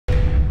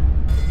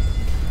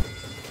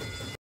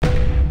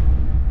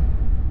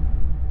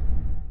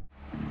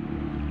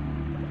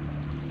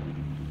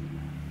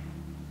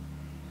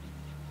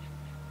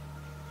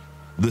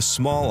The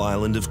small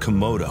island of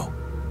Komodo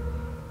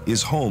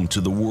is home to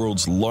the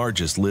world's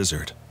largest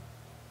lizard.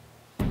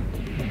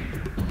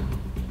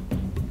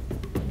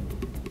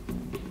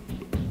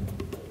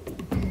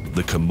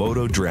 The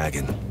Komodo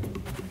dragon.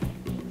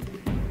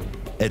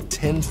 At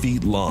 10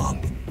 feet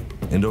long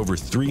and over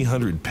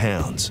 300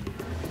 pounds,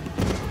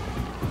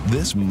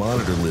 this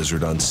monitor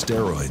lizard on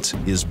steroids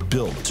is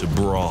built to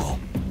brawl.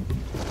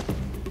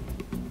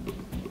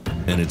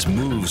 And its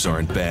moves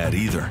aren't bad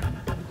either.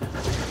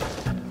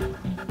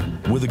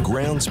 With a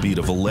ground speed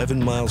of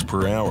 11 miles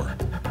per hour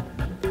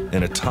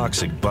and a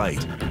toxic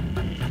bite,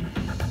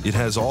 it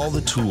has all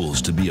the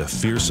tools to be a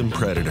fearsome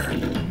predator.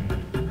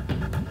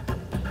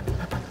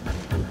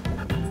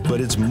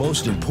 But its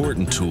most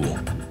important tool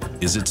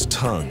is its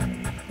tongue.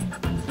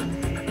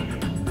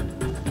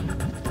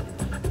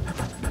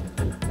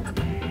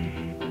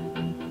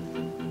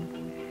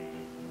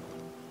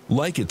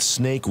 Like its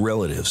snake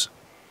relatives,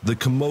 the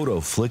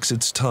Komodo flicks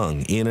its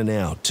tongue in and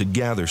out to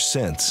gather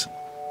scents.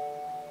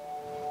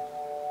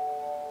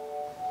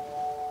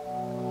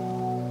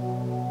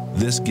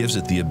 This gives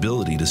it the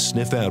ability to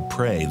sniff out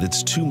prey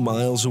that's 2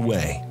 miles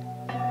away.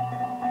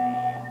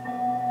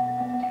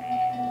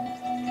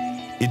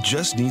 It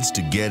just needs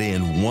to get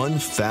in one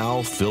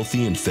foul,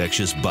 filthy,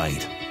 infectious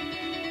bite.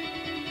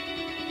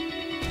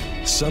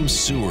 Some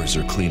sewers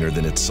are cleaner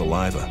than its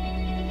saliva,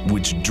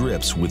 which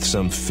drips with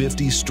some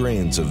 50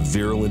 strains of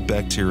virulent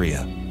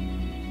bacteria.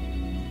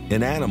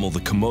 An animal the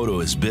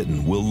Komodo has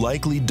bitten will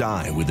likely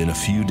die within a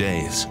few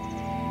days.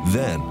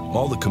 Then,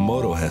 all the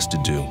Komodo has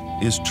to do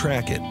is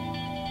track it.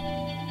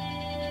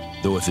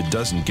 Though if it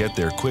doesn't get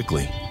there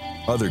quickly,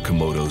 other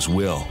Komodos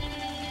will.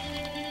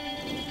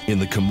 In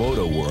the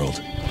Komodo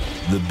world,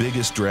 the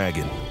biggest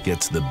dragon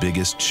gets the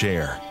biggest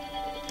share.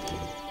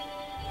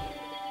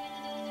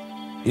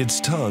 Its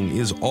tongue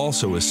is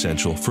also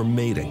essential for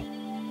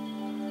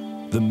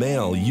mating. The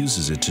male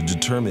uses it to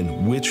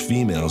determine which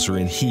females are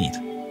in heat,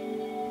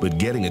 but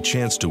getting a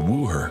chance to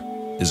woo her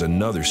is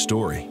another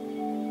story.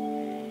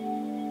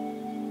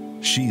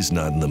 She's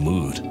not in the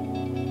mood.